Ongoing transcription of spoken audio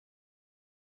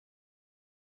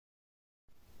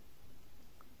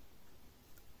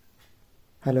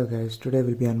Hello guys, today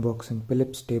we'll be unboxing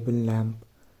Philips table lamp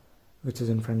which is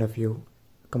in front of you.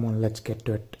 Come on, let's get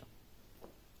to it.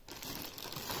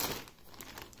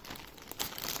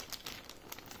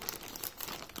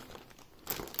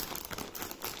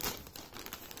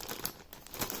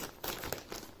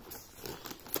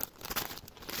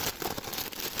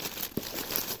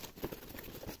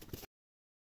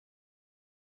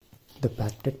 They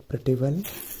packed it pretty well,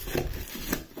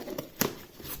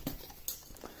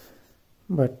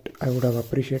 but I would have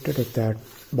appreciated if they had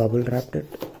bubble wrapped it.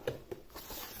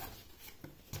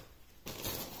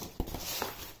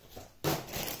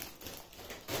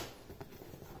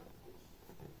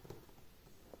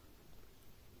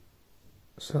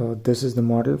 So this is the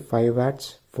model, 5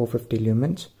 watts, 450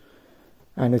 lumens,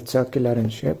 and it's circular in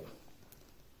shape.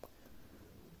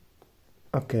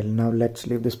 Okay, now let's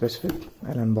leave the specific.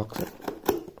 I'll unbox it.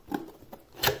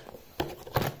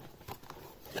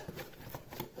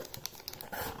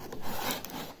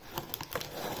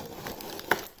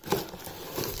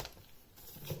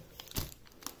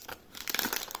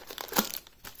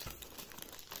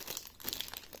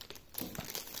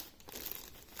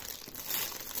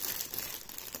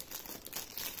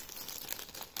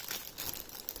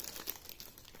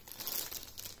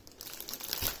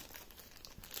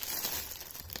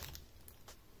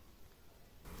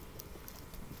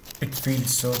 It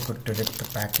feels so good to rip the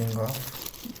packing off.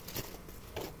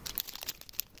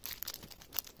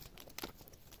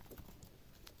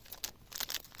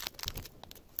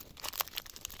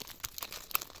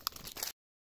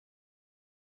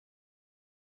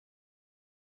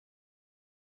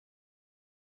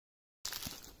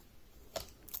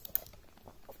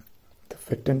 The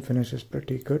fit and finish is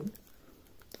pretty good.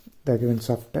 They're given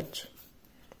soft touch,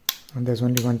 and there's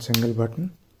only one single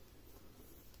button.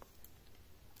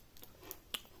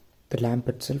 The lamp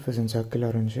itself is in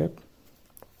circular in shape,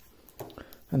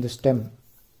 and the stem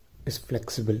is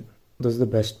flexible. This is the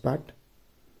best part.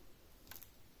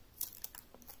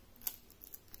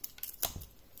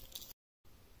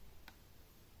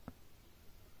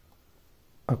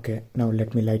 Okay, now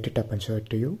let me light it up and show it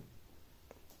to you.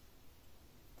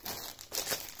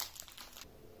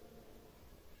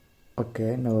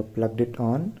 Okay, now I plugged it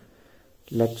on.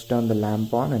 Let's turn the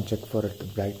lamp on and check for the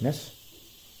brightness.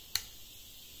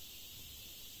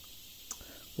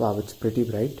 Wow, it's pretty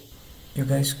bright. You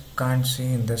guys can't see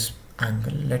in this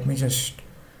angle. Let me just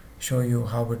show you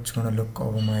how it's gonna look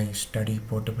over my study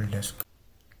portable desk.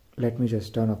 Let me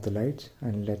just turn off the lights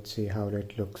and let's see how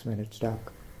it looks when it's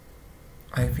dark.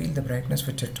 I feel the brightness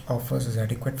which it offers is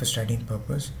adequate for studying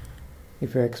purpose.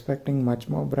 If you're expecting much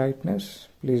more brightness,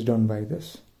 please don't buy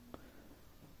this.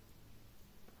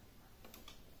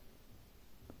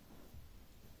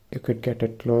 You could get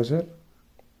it closer.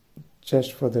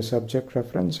 Just for the subject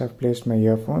reference, I've placed my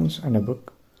earphones and a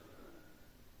book.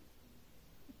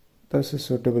 This is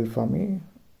suitable for me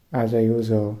as I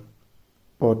use a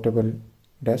portable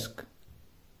desk.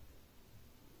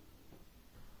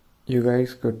 You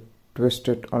guys could twist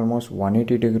it almost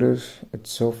 180 degrees. It's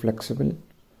so flexible.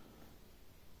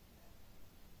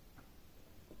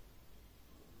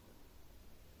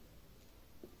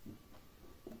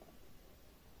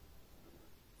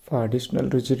 For additional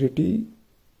rigidity,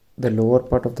 the lower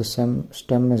part of the stem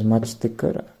is much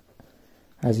thicker.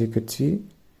 As you could see,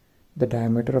 the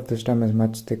diameter of the stem is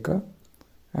much thicker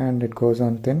and it goes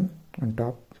on thin on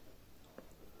top.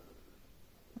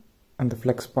 And the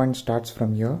flex point starts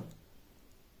from here,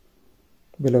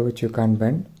 below which you can't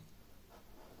bend.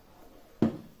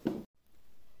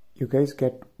 You guys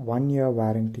get 1 year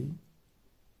warranty.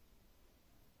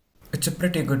 It's a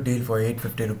pretty good deal for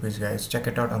 850 rupees, guys. Check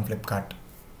it out on Flipkart.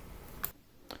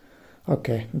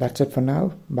 Okay, that's it for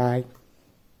now. Bye.